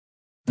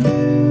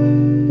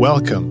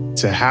Welcome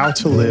to How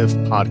to Live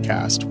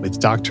podcast with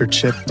Dr.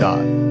 Chip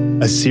Dodd,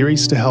 a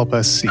series to help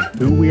us see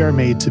who we are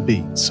made to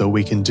be so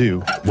we can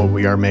do what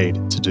we are made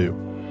to do.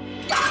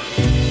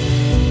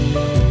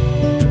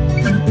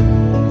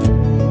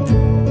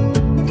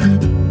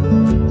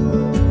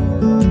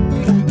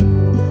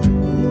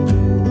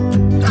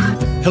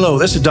 Hello,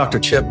 this is Dr.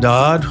 Chip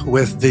Dodd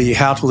with the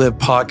How to Live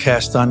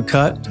podcast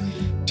Uncut.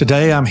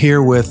 Today I'm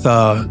here with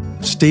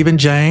Stephen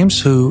James,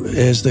 who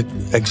is the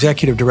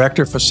Executive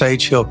Director for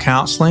Sage Hill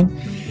Counseling.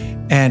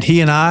 And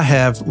he and I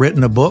have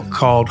written a book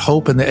called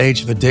Hope in the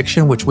Age of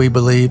Addiction, which we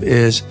believe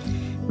is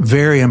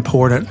very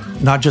important,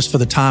 not just for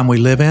the time we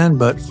live in,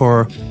 but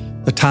for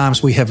the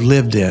times we have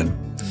lived in.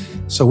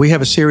 So we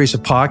have a series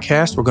of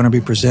podcasts we're going to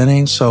be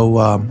presenting.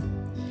 So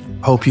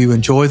hope you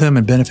enjoy them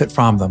and benefit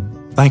from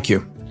them. Thank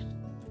you.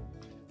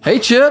 Hey,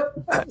 Chip.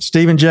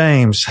 Stephen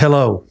James,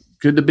 hello.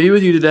 Good to be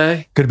with you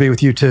today. Good to be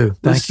with you too.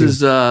 Thank you.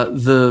 This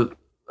is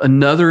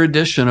another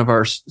edition of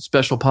our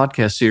special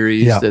podcast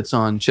series that's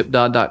on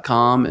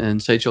chipdodd.com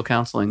and Sage Hill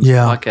Counseling's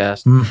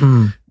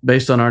podcast,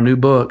 based on our new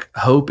book,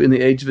 Hope in the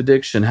Age of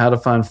Addiction, How to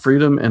Find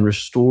Freedom and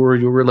Restore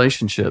Your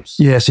Relationships.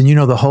 Yes, and you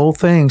know, the whole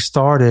thing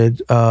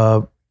started,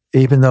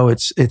 even though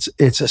it's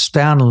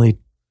astoundingly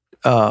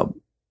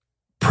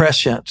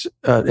prescient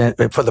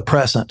for the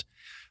present.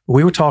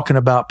 We were talking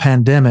about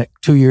pandemic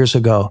 2 years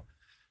ago.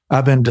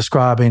 I've been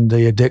describing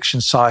the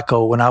addiction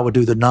cycle when I would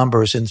do the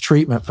numbers in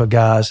treatment for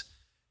guys.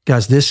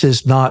 Guys, this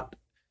is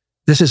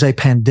a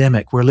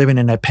pandemic. We're living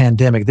in a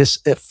pandemic. This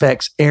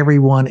affects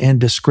everyone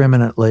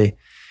indiscriminately.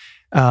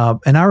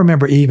 And I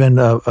remember even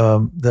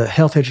the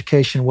Health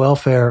Education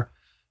Welfare,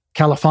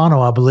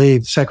 Califano, I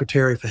believe,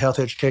 Secretary for Health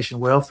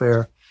Education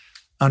Welfare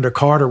under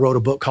Carter, wrote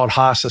a book called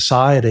High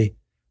Society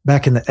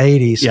back in the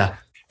 80s. Yeah.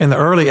 In the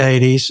early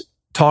 80s,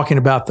 talking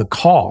about the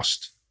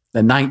cost. The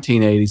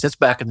 1980s. That's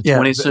back in the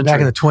 20th century. Back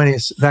in the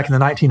 20th, back in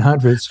the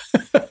 1900s.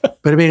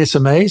 But I mean, it's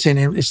amazing.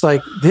 And it's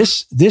like,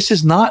 this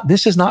has not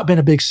been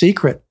a big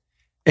secret.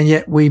 And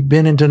yet we've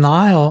been in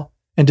denial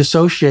and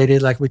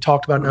dissociated, like we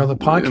talked about in other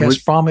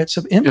podcasts, from its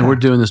impact. And we're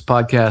doing this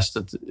podcast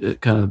at the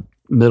kind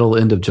of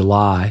end of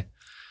July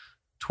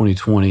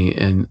 2020.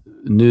 And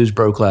news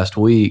broke last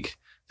week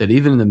that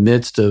even in the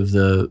midst of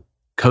the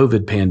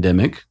COVID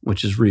pandemic,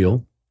 which is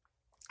real,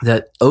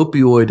 that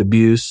opioid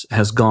abuse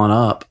has gone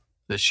up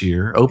this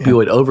year.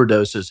 Opioid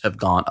overdoses have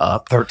gone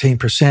up.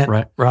 13%,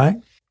 right?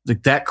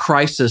 That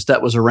crisis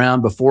that was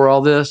around before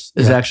all this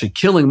is actually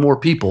killing more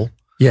people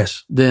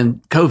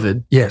than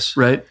COVID. Yes.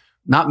 Right?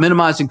 Not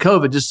minimizing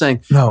COVID, just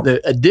saying the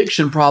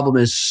addiction problem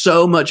is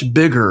so much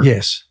bigger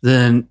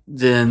than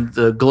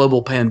the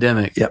global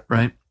pandemic. Yep.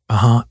 Right?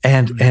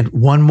 And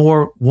one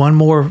more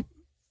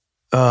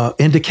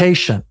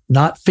indication,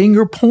 not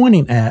finger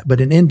pointing at, but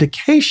an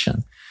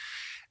indication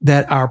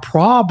that our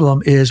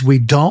problem is we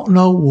don't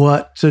know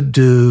what to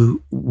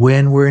do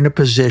when we're in a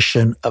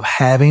position of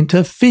having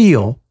to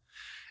feel,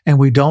 and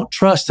we don't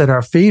trust that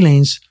our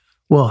feelings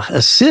will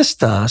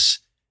assist us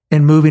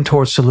in moving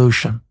towards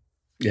solution.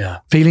 Yeah.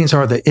 Feelings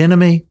are the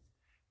enemy,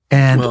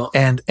 and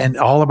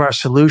all of our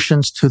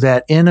solutions to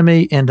that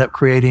enemy end up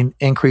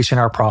increasing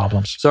our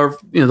problems. So,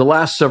 the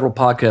last several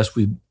podcasts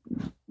we've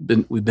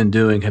been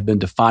doing have been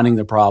defining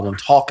the problem,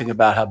 talking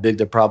about how big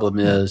the problem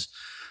is,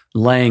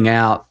 laying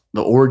out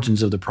the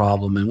origins of the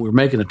problem. And we're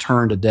making a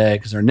turn today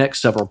because our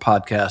next several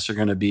podcasts are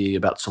going to be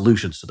about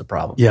solutions to the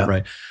problem,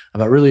 right?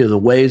 About really the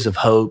ways of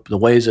hope, the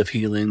ways of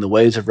healing, the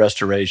ways of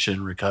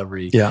restoration,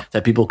 recovery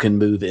that people can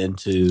move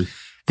into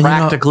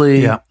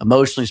practically,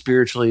 emotionally,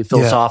 spiritually,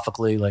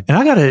 philosophically.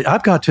 And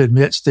I've got to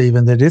admit,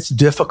 Stephen, that it's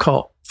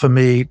difficult for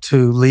me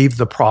to leave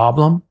the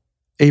problem,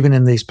 even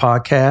in these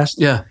podcasts.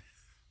 Yeah.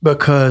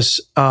 Because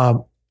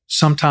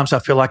sometimes I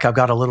feel like I've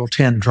got a little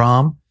tin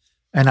drum,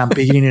 and I'm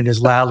beating it as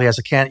loudly as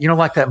I can.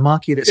 Like that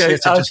monkey that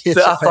sits and just hits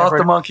it. I thought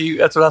the monkey,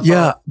 that's what I thought.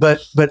 Yeah,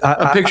 but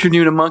I'm picturing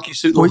you in a monkey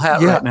suit and little hat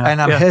right now.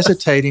 And I'm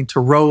hesitating to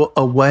row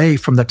away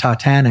from the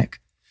Titanic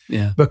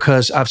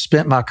because I've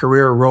spent my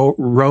career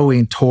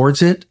rowing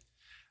towards it,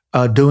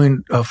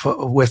 doing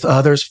with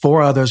others,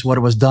 for others, what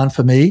it was done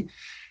for me.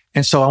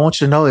 And so I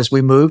want you to know, as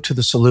we move to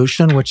the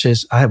solution, which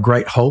is I have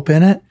great hope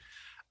in it,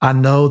 I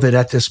know that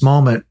at this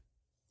moment,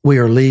 we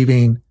are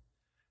leaving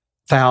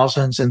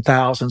thousands and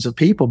thousands of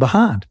people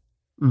behind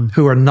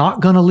who are not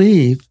going to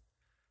leave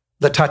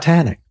the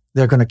Titanic.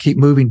 They're going to keep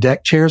moving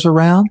deck chairs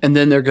around. And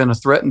then they're going to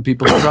threaten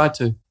people to try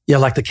to. Yeah,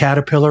 like the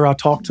caterpillar I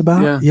talked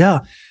about.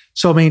 Yeah.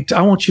 So,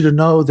 I want you to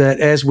know that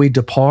as we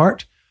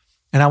depart,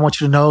 and I want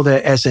you to know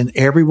that as in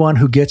everyone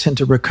who gets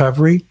into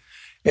recovery,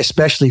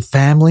 especially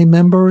family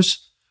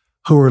members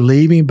who are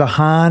leaving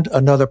behind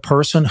another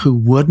person who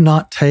would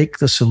not take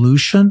the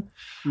solution,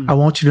 I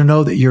want you to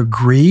know that your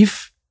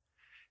grief,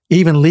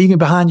 even leaving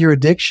behind your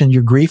addiction,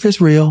 your grief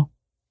is real.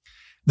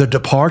 The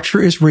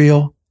departure is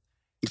real.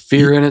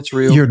 Fear in it's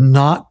real. You're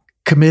not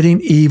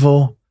committing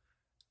evil.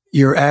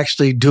 You're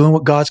actually doing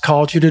what God's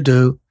called you to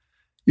do.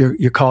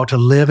 You're called to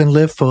live and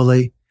live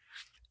fully.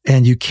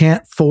 And you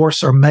can't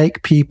force or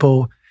make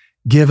people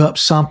give up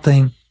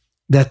something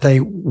that they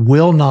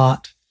will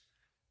not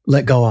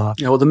let go of.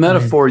 Yeah, well, the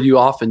metaphor you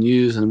often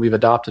use, and we've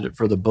adopted it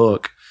for the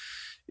book,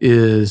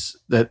 is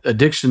that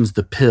addiction's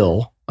the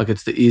pill, like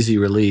it's the easy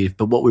relief,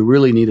 but what we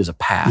really need is a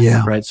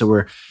path, right?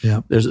 So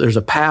there's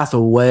a path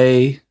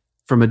away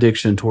from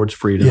addiction towards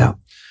freedom. Yeah.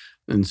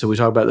 And so we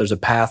talk about there's a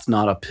path,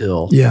 not a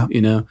pill. Yeah.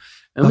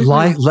 And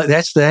life,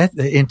 that's that.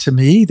 And to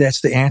me,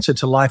 that's the answer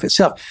to life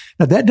itself.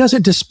 Now, that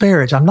doesn't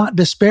disparage. I'm not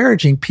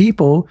disparaging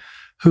people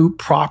who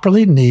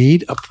properly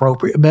need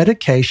appropriate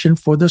medication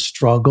for the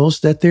struggles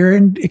that they're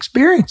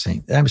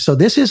experiencing. So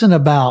this isn't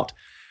about,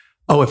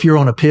 if you're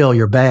on a pill,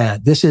 you're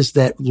bad. This is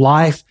that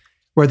life,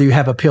 whether you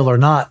have a pill or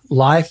not,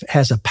 life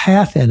has a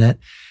path in it,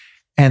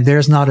 and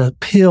there's not a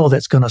pill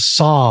that's going to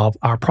solve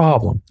our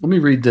problem. Let me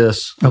read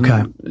this.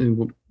 Okay. And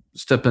we'll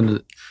step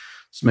into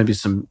maybe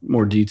some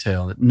more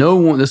detail. No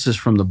one, this is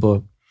from the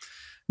book,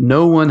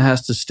 no one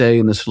has to stay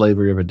in the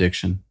slavery of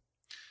addiction.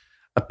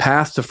 A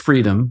path to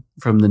freedom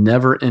from the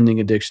never-ending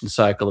addiction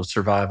cycle of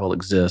survival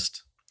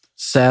exists.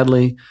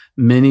 Sadly,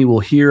 many will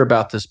hear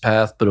about this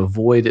path but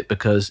avoid it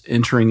because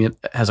entering it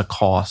has a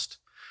cost.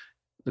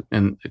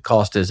 And the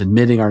cost is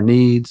admitting our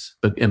needs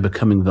and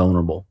becoming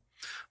vulnerable.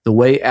 The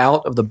way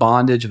out of the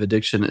bondage of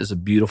addiction is a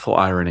beautiful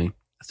irony.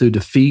 Through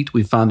defeat,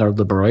 we find our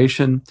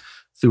liberation.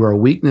 Through our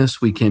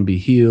weakness, we can be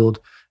healed.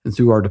 And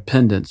through our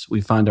dependence,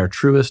 we find our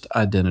truest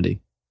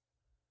identity.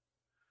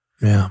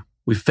 Yeah.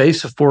 We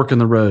face a fork in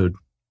the road,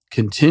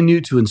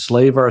 continue to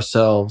enslave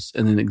ourselves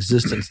in an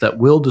existence that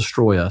will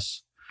destroy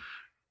us,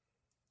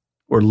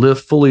 or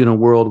live fully in a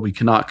world we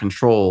cannot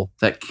control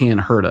that can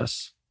hurt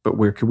us, but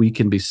where we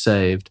can be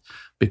saved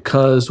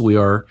because we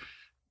are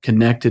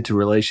connected to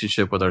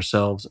relationship with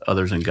ourselves,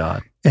 others, and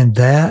God. And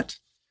that,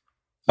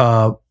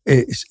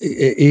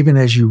 even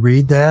as you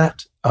read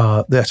that,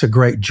 that's a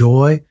great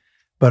joy.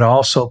 But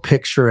also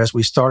picture, as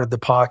we started the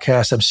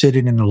podcast, I'm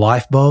sitting in a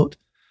lifeboat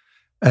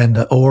and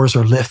the oars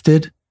are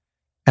lifted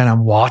and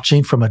I'm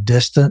watching from a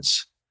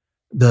distance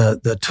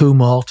the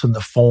tumult and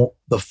the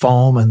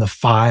foam and the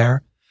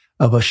fire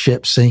of a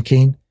ship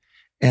sinking.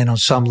 And on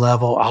some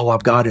level, all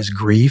I've got is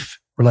grief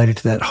related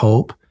to that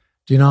hope,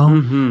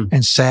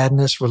 and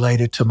sadness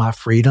related to my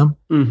freedom.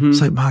 Mm-hmm. It's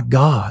like, my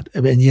God.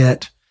 And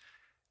yet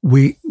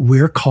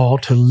we're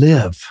called to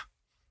live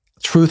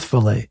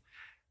truthfully.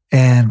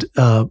 And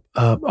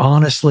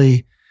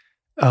honestly,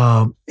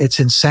 it's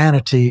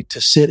insanity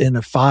to sit in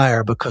a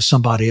fire because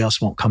somebody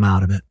else won't come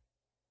out of it.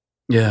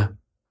 Yeah.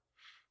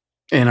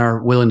 And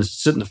our willingness to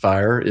sit in the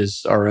fire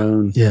is our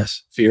own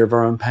fear of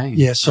our own pain.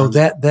 Yeah. So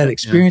that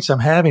experience I'm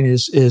having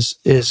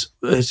is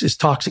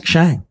toxic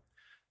shame.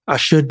 I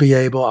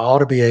ought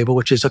to be able,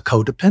 which is a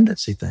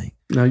codependency thing.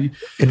 And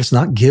it's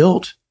not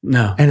guilt.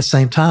 No. And at the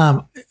same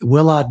time,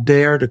 will I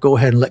dare to go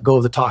ahead and let go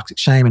of the toxic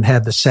shame and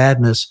have the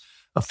sadness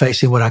of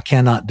facing what I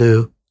cannot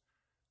do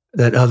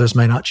that others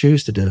may not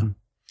choose to do?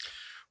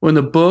 Well, in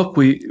the book,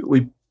 we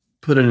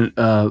put in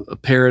a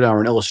paradigm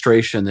or an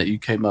illustration that you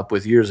came up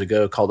with years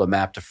ago called a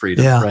map to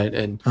freedom, right?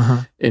 And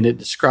and it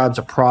describes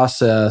a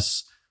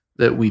process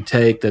that we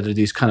take that are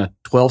these kind of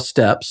 12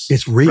 steps.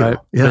 It's real, right?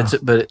 Yeah.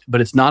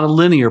 But it's not a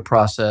linear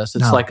process.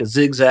 It's like a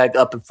zigzag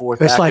up and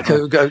forth. It's like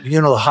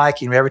the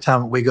hiking. Every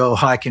time we go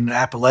hiking in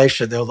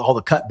Appalachia, there's all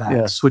the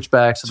cutbacks,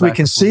 switchbacks. So we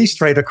can see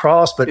straight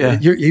across.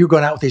 But you're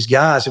going out with these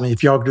guys. I mean,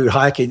 if y'all do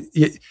hiking,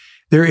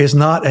 there is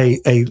not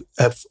a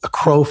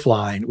crow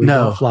flying. We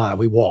don't fly.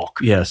 We walk.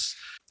 Yes.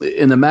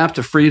 In the map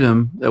to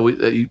freedom that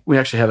we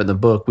actually have in the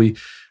book,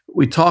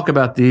 we talk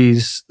about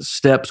these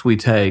steps we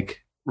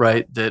take,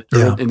 right, that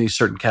are in these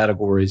certain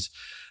categories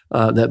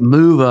that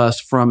move us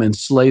from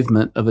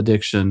enslavement of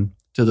addiction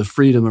to the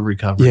freedom of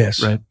recovery,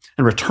 right,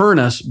 and return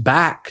us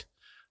back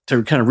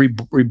to kind of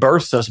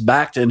rebirth us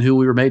back to who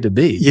we were made to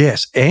be.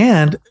 Yes,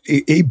 and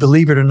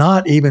believe it or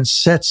not, even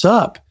sets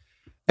up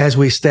as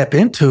we step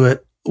into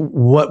it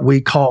what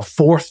we call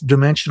fourth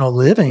dimensional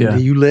living. Yeah.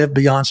 You live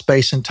beyond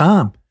space and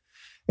time.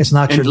 It's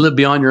not to live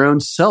beyond your own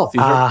self.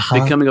 You're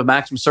becoming of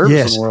maximum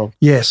service in the world.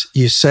 Yes,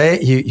 you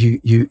say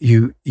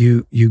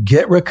you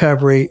get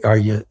recovery, or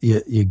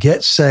you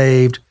get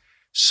saved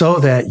so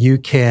that you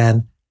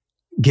can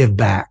give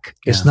back.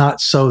 Yeah. It's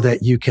not so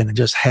that you can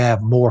just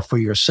have more for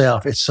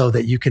yourself. It's so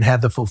that you can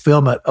have the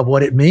fulfillment of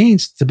what it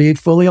means to be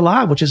fully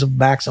alive, which is a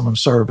maximum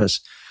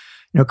service.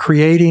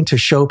 Creating to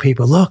show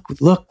people,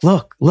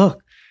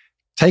 look.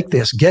 Take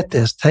this, get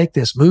this, take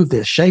this, move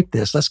this, shape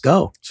this. Let's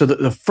go. So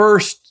the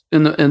first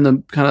in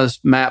the kind of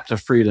this map to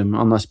freedom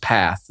on this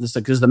path,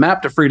 because the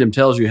map to freedom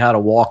tells you how to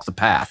walk the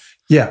path.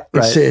 Yeah,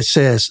 right? It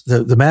says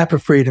the map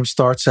of freedom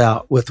starts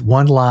out with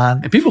one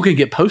line, and people can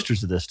get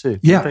posters of this too.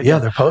 Yeah,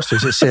 they're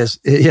posters. It says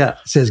it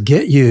says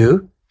get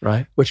you,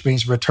 right, which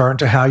means return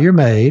to how you're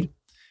made,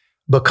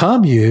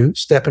 become you,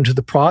 step into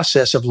the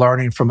process of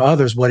learning from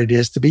others what it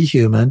is to be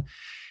human.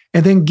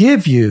 And then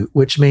give you,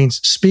 which means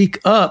speak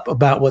up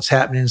about what's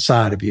happening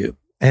inside of you.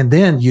 And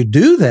then you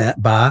do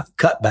that by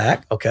cut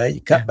back. Okay,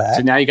 you cut back.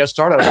 So now you got to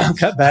start over.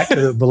 Cut back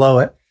to below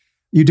it.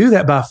 You do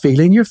that by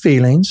feeling your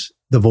feelings,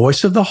 the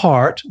voice of the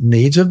heart,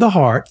 needs of the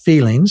heart,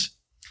 feelings.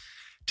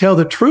 Tell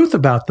the truth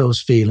about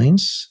those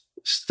feelings,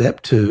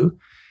 step 2.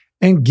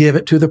 and give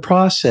it to the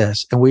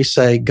process. And we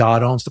say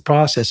God owns the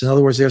process. In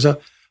other words, there's a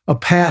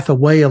path, a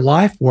way a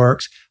life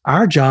works.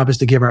 Our job is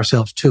to give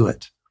ourselves to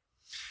it.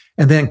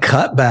 And then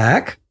cut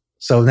back.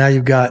 So now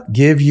you've got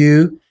give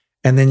you,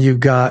 and then you've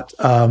got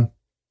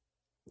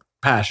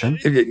passion.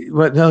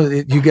 But no,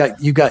 you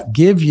got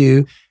give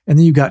you, and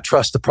then you got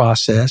trust the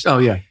process. Oh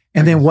yeah.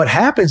 And then what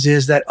happens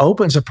is that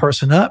opens a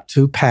person up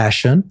to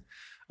passion,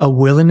 a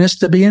willingness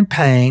to be in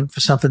pain for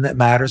something that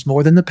matters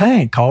more than the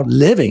pain, called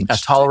living. I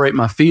tolerate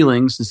my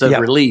feelings instead of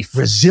relief.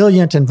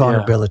 Resilient in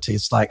vulnerability.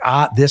 It's like,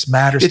 this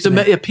matters to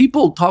me.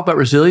 People talk about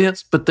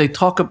resilience, but they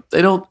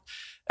don't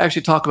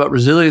actually talk about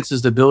resilience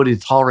as the ability to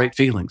tolerate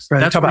feelings.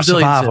 Right. That's talk what about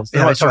survival. They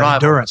talk about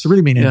endurance. They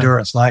really mean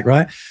endurance,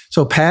 right?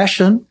 So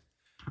passion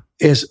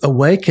is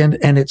awakened,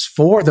 and it's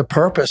for the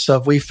purpose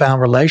of we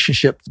found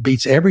relationship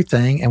beats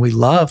everything, and we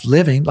love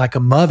living. Like a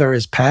mother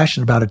is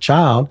passionate about a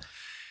child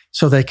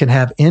so they can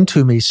have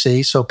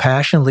intimacy. So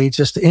passion leads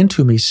us to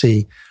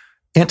intimacy,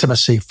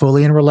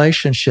 fully in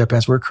relationship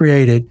as we're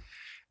created.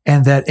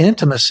 And that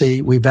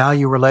intimacy, we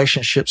value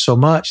relationships so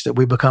much that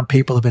we become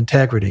people of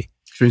integrity.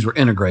 Which means we're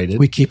integrated.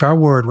 We keep our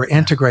word. We're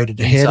integrated.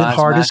 The head and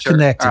heart is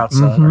connected. Our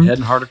head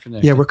and heart are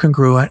connected. Yeah, we're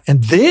congruent.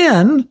 And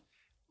then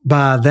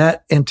by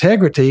that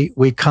integrity,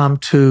 we come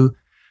to,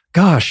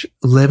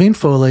 living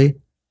fully,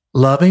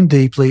 loving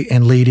deeply,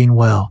 and leading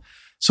well.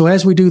 So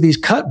as we do these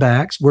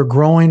cutbacks, we're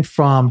growing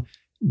from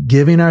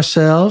giving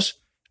ourselves,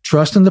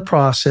 trusting the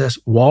process,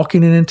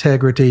 walking in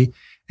integrity.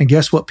 And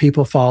guess what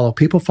people follow?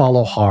 People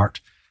follow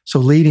heart. So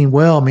leading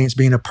well means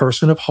being a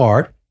person of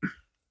heart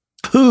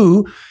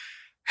who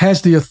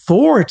has the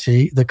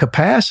authority, the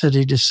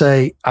capacity to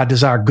say, I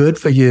desire good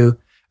for you,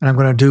 and I'm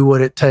going to do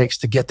what it takes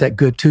to get that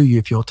good to you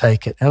if you'll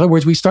take it. In other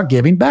words, we start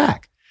giving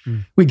back.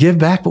 We give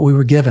back what we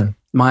were given.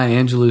 Maya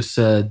Angelou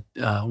said,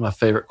 one of my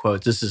favorite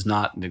quotes, this is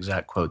not an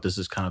exact quote, this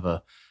is kind of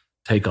a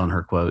take on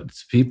her quote.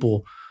 It's,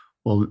 people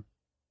will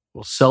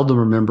seldom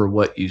remember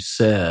what you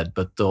said,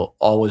 but they'll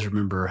always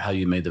remember how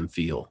you made them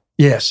feel.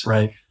 Yes.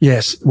 Right.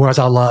 Yes. Whereas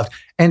I loved.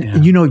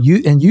 And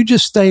you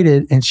just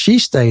stated, and she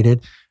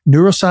stated,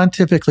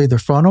 neuroscientifically, the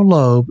frontal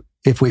lobe,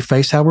 if we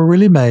face how we're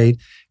really made,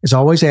 is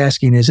always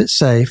asking, is it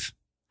safe?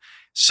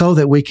 So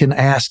that we can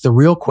ask the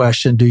real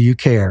question, do you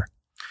care?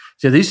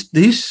 So these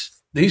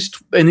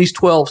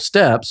 12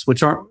 steps,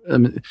 which aren't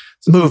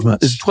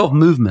movements, there's 12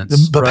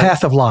 movements, the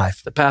path of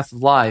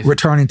life,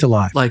 returning to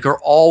life, are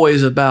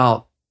always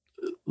about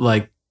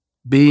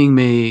being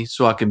me,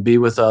 so I can be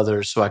with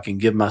others, so I can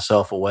give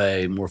myself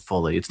away more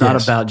fully. It's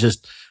not about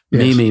just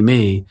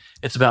me.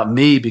 It's about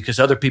me because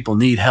other people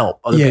need help,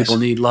 other people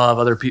need love,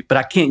 but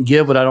I can't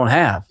give what I don't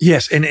have.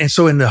 Yes, and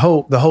so in the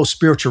whole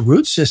spiritual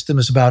root system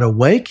is about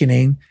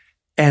awakening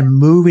and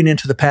moving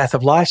into the path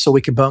of life so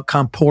we can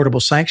become portable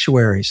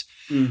sanctuaries.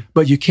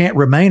 But you can't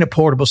remain a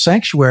portable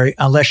sanctuary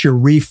unless you're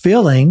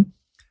refilling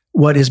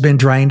what has been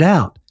drained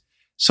out.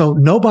 So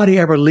nobody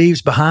ever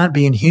leaves behind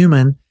being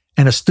human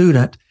and a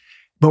student,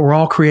 but we're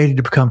all created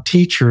to become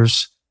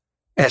teachers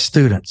as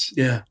students.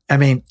 Yeah. I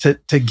mean,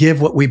 to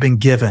give what we've been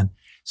given.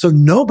 So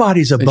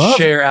nobody's above. And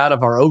share out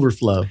of our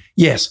overflow.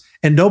 Yes.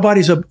 And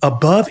nobody's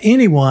above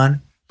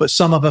anyone, but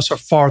some of us are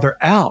farther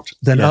out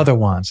than other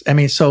ones. I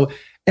mean,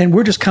 and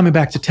we're just coming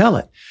back to tell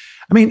it.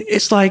 I mean,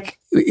 it's like,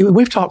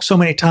 we've talked so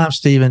many times,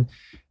 Stephen,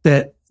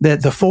 that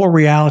the four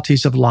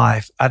realities of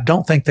life, I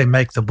don't think they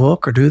make the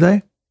book, or do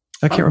they?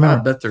 I can't remember.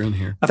 I bet they're in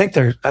here. I think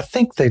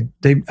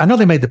I know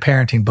they made the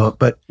parenting book,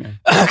 but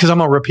because I'm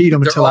going to repeat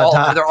them until I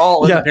die. They're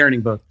all in the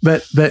parenting book.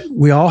 But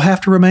we all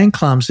have to remain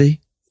clumsy.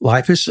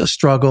 Life is a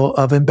struggle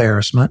of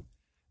embarrassment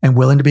and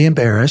willing to be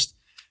embarrassed.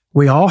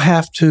 We all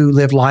have to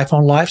live life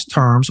on life's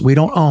terms. We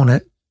don't own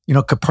it.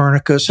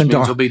 Copernicus and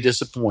Darwin will be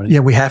disappointed. Yeah,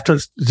 we have to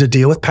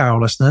deal with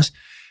powerlessness.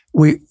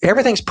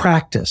 Everything's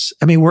practice.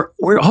 I mean,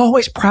 we're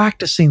always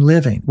practicing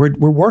living. We're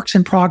works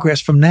in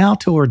progress from now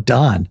till we're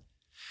done.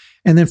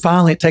 And then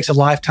finally, it takes a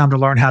lifetime to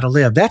learn how to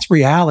live. That's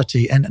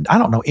reality. And I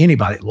don't know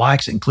anybody that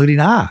likes it, including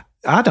I.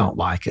 I don't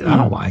like it. I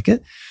don't like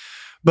it.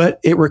 But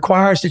it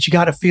requires that you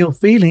got to feel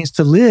feelings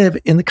to live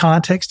in the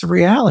context of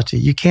reality.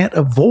 You can't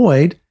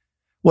avoid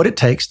what it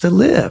takes to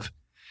live.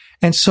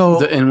 And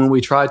so, and when we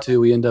try to,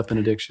 we end up in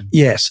addiction.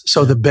 Yes.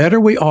 So the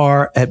better we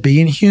are at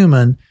being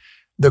human,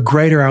 the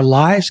greater our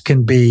lives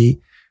can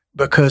be,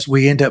 because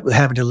we end up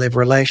having to live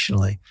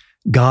relationally.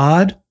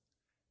 God,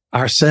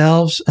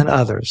 ourselves, and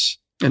others.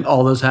 And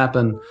all those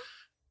happen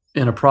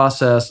in a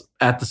process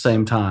at the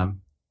same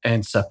time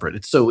and separate.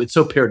 It's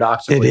so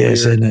paradoxical. It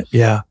is, isn't it?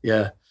 Yeah.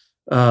 Yeah.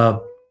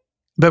 But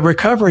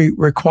recovery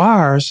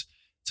requires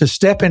to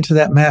step into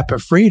that map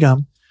of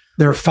freedom.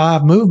 There are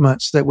 5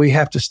 movements that we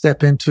have to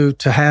step into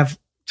to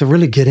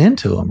really get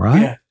into them,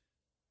 right? Yeah.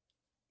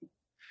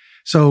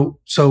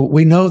 So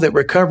we know that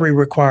recovery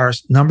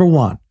requires, number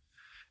 1,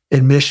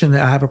 admission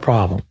that I have a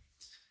problem.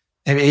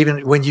 And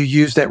even when you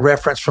use that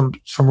reference from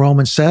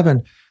Romans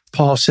 7,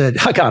 Paul said,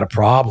 I got a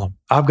problem.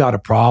 I've got a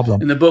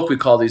problem. In the book, we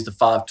call these the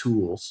 5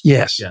 tools.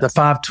 Yes. The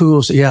 5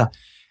 tools. Yeah.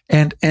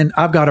 And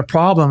I've got a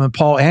problem, and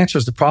Paul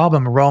answers the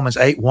problem in Romans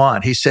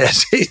 8:1. He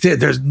says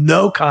there's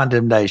no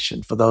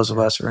condemnation for those of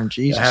us who are in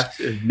Jesus. I have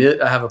to admit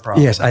I have a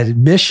problem. Yes,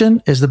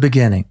 admission is the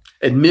beginning.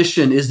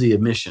 Admission is the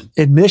admission.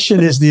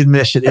 Admission is the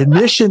admission.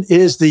 Admission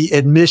is the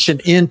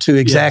admission into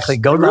exactly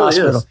go to the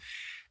hospital. Is.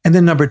 And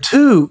then number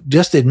 2,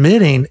 just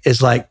admitting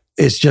is like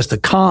it's just a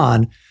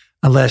con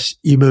unless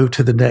you move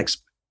to the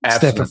next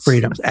step of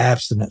freedom,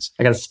 abstinence.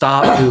 I got to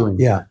stop doing.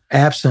 Yeah,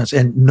 abstinence.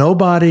 And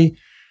nobody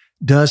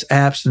does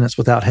abstinence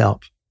without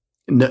help.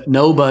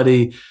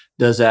 Nobody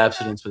does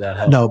abstinence without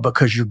help. No,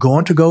 because you're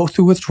going to go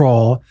through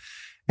withdrawal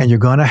and you're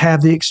going to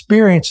have the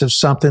experience of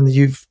something that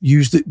you've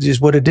used is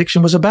what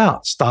addiction was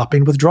about.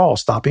 Stopping withdrawal,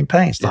 stopping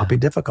pain, stopping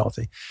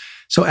difficulty.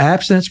 So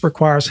abstinence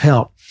requires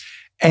help.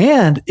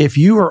 And if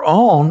you are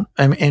on,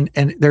 and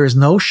there is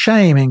no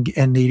shame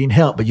in needing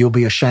help, but you'll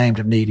be ashamed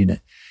of needing it.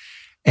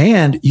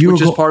 And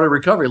which is part of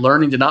recovery,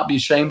 learning to not be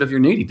ashamed of your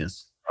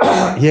neediness.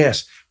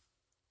 Yes.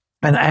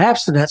 And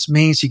abstinence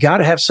means you got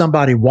to have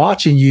somebody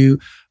watching you.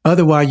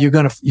 Otherwise, you're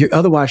going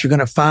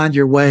to find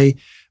your way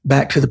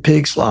back to the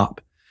pig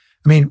slop.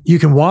 I mean, you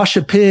can wash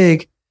a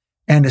pig,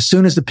 and as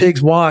soon as the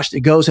pig's washed,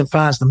 it goes and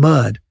finds the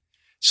mud.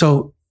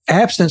 So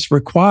abstinence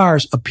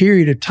requires a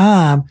period of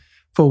time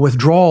for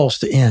withdrawals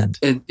to end.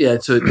 And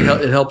so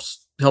it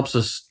helps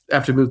us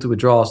after we move through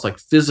withdrawals. Like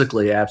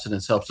physically,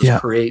 abstinence helps us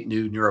create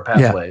new neural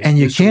pathways. Yeah.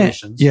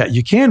 And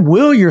you can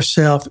will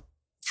yourself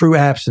through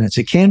abstinence.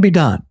 It can be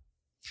done.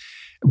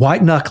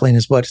 White knuckling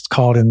is what it's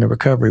called in the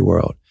recovery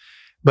world.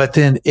 But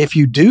then if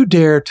you do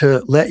dare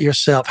to let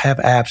yourself have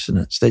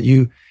abstinence, that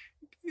you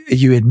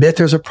admit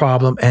there's a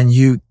problem and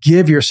you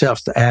give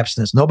yourself to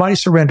abstinence. Nobody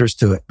surrenders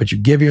to it, but you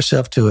give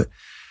yourself to it.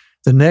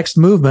 The next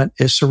movement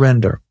is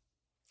surrender.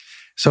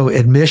 So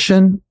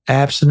admission,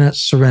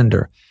 abstinence,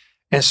 surrender.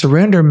 And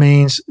surrender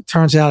means, it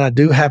turns out I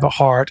do have a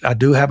heart. I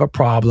do have a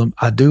problem.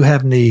 I do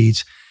have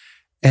needs.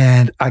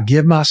 And I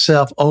give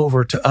myself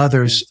over to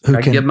others who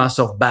can give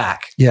myself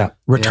back. Yeah.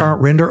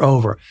 Render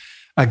over.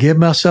 I give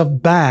myself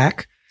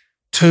back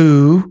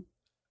to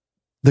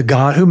the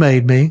God who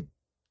made me.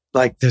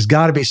 Like there's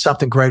got to be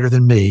something greater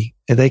than me.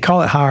 And they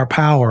call it higher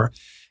power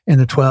in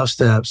the 12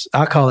 steps.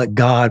 I call it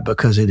God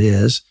because it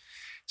is.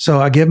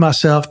 So I give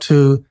myself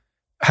to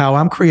how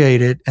I'm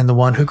created and the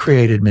one who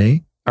created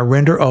me. I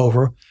render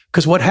over.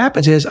 Because what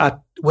happens is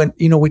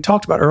we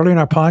talked about earlier in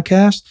our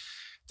podcast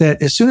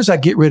that as soon as I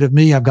get rid of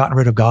me, I've gotten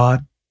rid of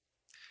God.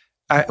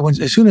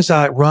 As soon as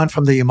I run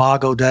from the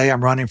imago Dei,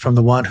 I'm running from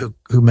the one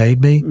who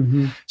made me.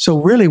 Mm-hmm. So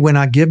really, when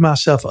I give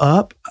myself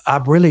up,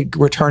 I'm really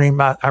returning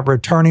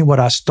what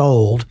I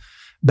stole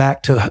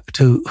back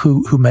to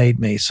who made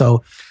me.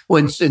 So,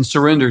 and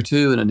surrender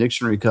too in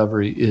addiction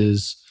recovery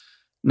is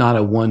not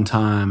a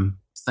one-time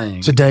thing.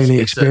 It's a daily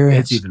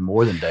experience. It's even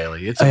more than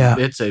daily. It's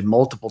a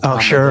multiple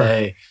times a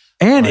day.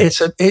 And it's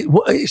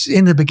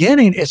in the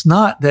beginning, it's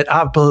not that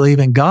I believe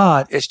in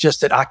God. It's just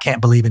that I can't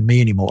believe in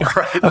me anymore.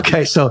 Right.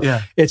 Okay. So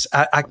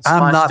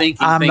I'm not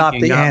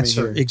the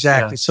answer.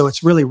 Exactly. Yeah. So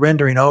it's really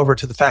rendering over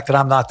to the fact that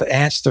I'm not the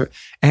answer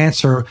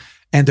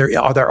and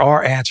there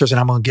are answers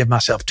and I'm going to give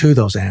myself to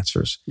those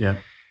answers. Yeah.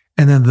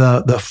 And then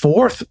the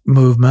fourth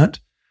movement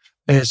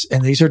is,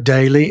 and these are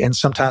daily and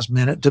sometimes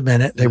minute to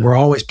minute. We're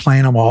always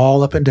playing them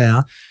all up and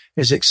down.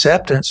 Is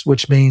acceptance,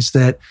 which means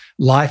that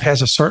life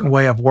has a certain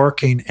way of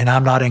working and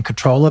I'm not in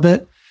control of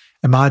it.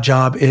 And my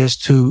job is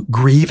to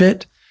grieve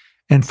it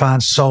and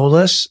find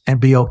solace and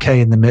be okay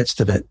in the midst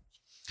of it,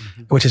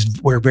 which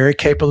is we're very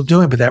capable of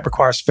doing, but that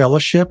requires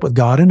fellowship with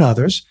God and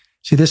others.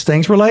 See, this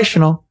thing's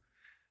relational.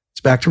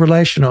 It's back to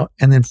relational.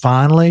 And then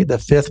finally, the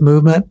fifth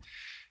movement,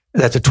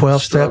 that the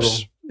 12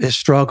 steps is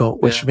struggle,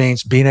 which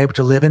means being able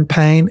to live in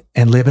pain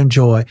and live in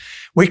joy.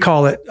 We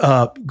call it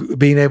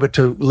being able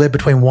to live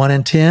between 1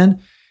 and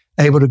 10.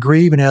 Able to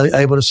grieve and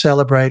able to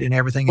celebrate and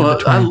everything in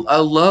between. I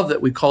love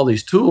that we call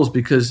these tools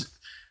because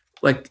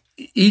like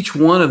each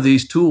one of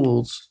these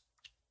tools,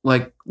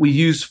 like we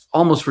use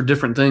almost for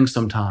different things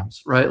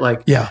sometimes, right?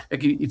 Like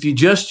if you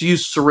just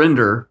use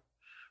surrender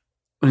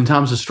in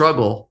times of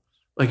struggle,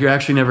 like you're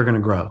actually never going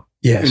to grow.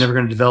 Yes. You're never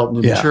going to develop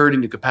new maturity,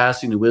 new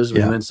capacity, new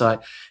wisdom, new insight.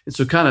 And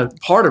so kind of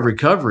part of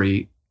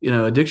recovery,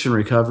 addiction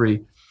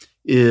recovery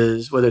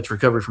is whether it's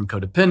recovery from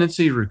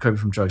codependency, recovery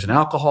from drugs and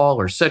alcohol,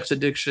 or sex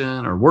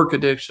addiction, or work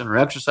addiction, or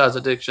exercise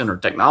addiction, or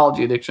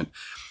technology addiction,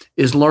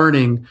 is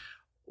learning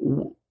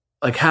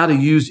like how to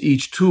use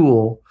each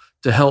tool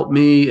to help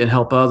me and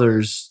help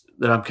others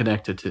that I'm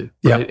connected to.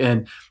 Right?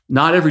 And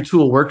not every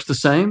tool works the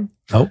same,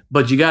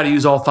 but you got to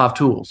use all 5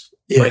 tools.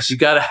 Yes. Like you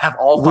got to have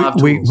all 5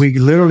 tools. We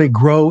literally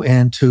grow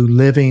into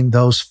living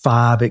those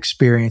 5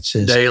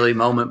 experiences. Daily,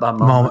 moment by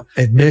moment.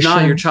 Admission. If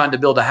not, you're trying to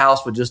build a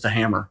house with just a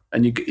hammer.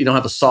 And you don't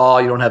have a saw,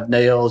 you don't have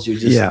nails. You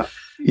just...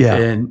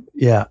 And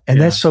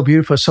that's so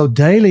beautiful. So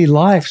daily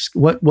life,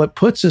 what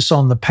puts us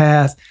on the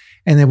path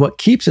and then what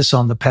keeps us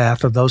on the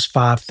path of those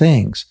 5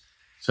 things.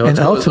 So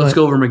let's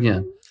go over them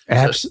again.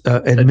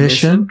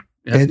 Admission.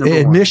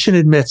 Admission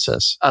admits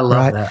us. I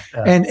love that.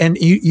 Yeah. And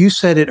you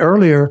said it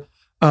earlier,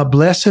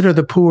 blessed are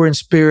the poor in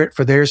spirit,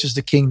 for theirs is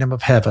the kingdom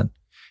of heaven.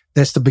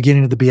 That's the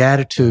beginning of the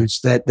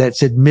Beatitudes.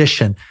 That's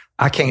admission.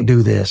 I can't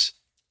do this.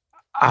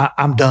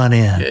 I'm done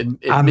in.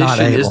 I'm not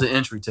able. Admission is the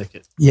entry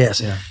ticket. Yes.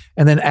 Yeah.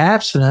 And then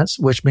abstinence,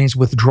 which means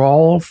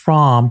withdrawal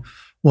from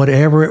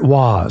whatever it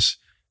was.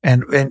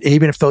 And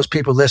even if those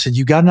people listen,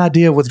 you got an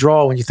idea of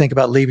withdrawal when you think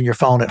about leaving your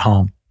phone at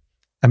home.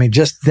 I mean,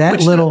 just that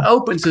Which little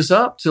opens us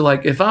up to,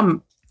 like, if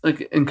I'm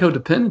like in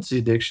codependency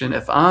addiction,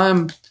 if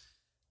I'm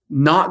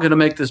not going to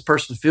make this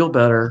person feel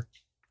better,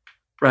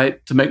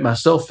 right, to make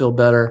myself feel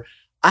better,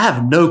 I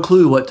have no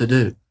clue what to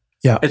do.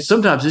 Yeah.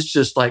 Sometimes it's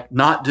just like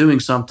not doing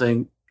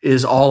something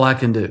is all I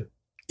can do.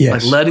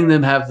 Yes. Like letting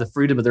them have the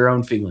freedom of their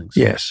own feelings.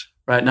 Yes.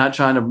 Right. Not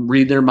trying to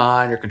read their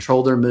mind or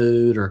control their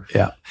mood or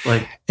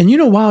like.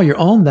 And while you're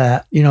on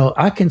that,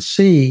 I can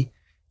see,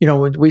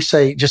 when we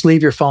say just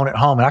leave your phone at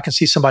home, and I can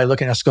see somebody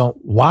looking at us going,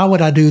 why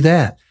would I do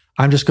that?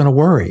 I'm just going to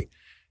worry.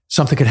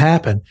 Something could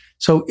happen.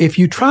 So if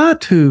you try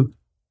to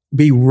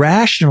be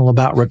rational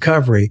about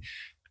recovery,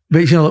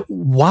 but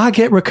why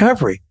get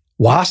recovery?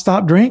 Why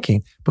stop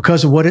drinking?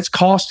 Because of what it's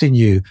costing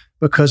you,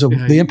 because of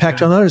the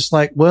impact on others.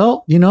 Like,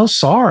 well,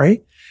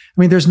 sorry. I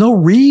mean, there's no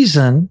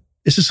reason.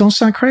 This is going to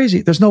sound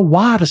crazy. There's no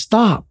why to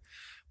stop,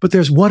 but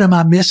there's what am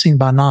I missing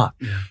by not?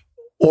 Yeah.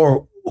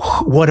 Or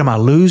what am I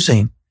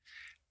losing?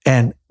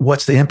 And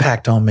what's the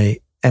impact on me?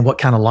 And what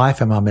kind of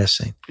life am I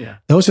missing? Yeah.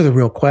 Those are the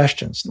real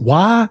questions.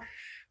 Why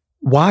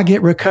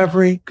get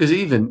recovery? Because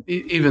even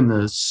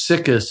the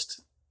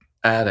sickest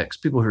addicts,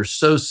 people who are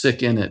so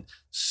sick in it,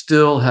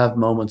 still have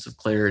moments of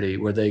clarity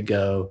where they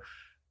go,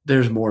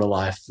 there's more to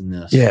life than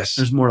this. Yes.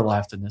 There's more to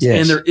life than this.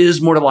 Yes. And there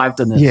is more to life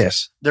than this.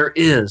 Yes. There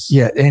is.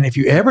 Yeah. And if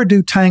you ever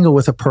do tangle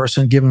with a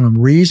person, giving them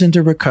reason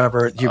to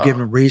recover, you're giving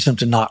them reason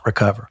to not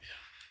recover.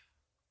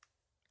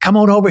 Come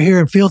on over here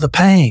and feel the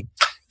pain.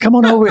 Come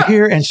on over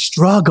here and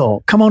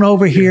struggle. Come on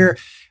over here.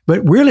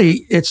 But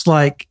really, it's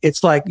like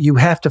you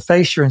have to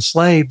face your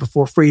enslaved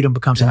before freedom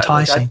becomes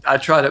enticing. I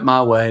tried it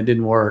my way and it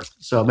didn't work.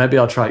 So maybe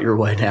I'll try it your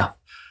way now.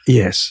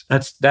 Yes.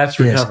 That's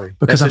recovery. Yes,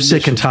 because that's I'm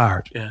sick and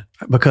tired. Yeah.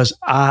 Because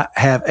I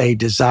have a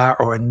desire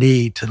or a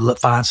need to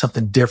find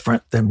something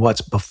different than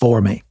what's before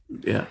me.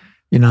 Yeah.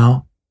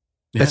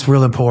 That's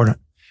real important.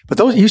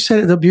 But you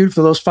said it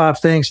beautiful, those 5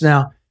 things.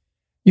 Now,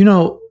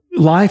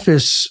 life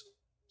is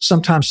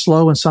sometimes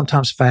slow and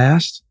sometimes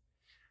fast.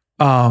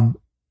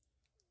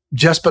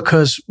 Just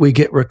because we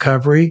get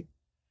recovery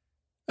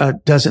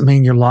doesn't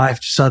mean your life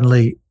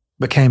suddenly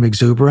became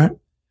exuberant.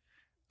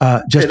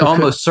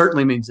 Almost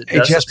certainly means it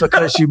doesn't. Just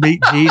because you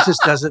meet Jesus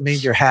doesn't mean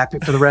you're happy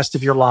for the rest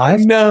of your life.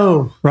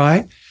 No.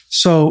 Right?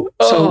 So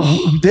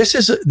this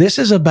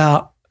is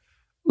about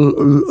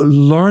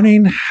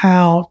learning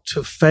how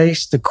to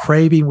face the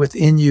craving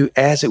within you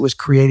as it was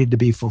created to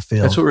be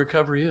fulfilled. That's what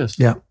recovery is.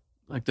 Yeah.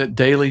 Like that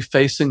daily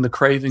facing the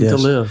craving to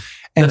live.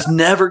 And it's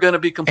never going to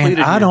be completed.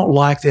 And I don't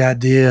like the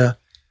idea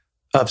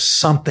of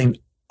something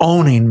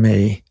owning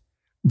me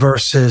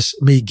versus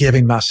me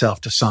giving myself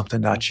to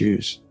something I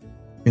choose.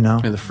 And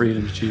the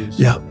freedom to choose.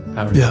 Yeah.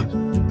 Power to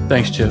choose.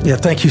 Thanks, Chip. Yeah.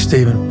 Thank you,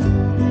 Stephen.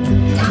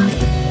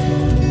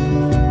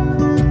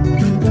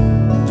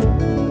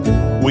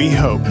 We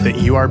hope that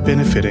you are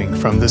benefiting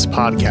from this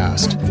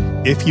podcast.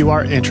 If you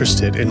are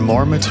interested in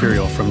more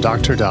material from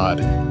Dr. Dodd,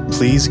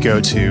 please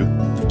go to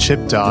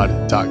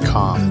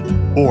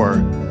chipdodd.com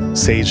or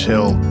Sage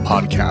Hill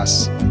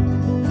Podcasts.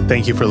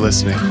 Thank you for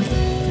listening.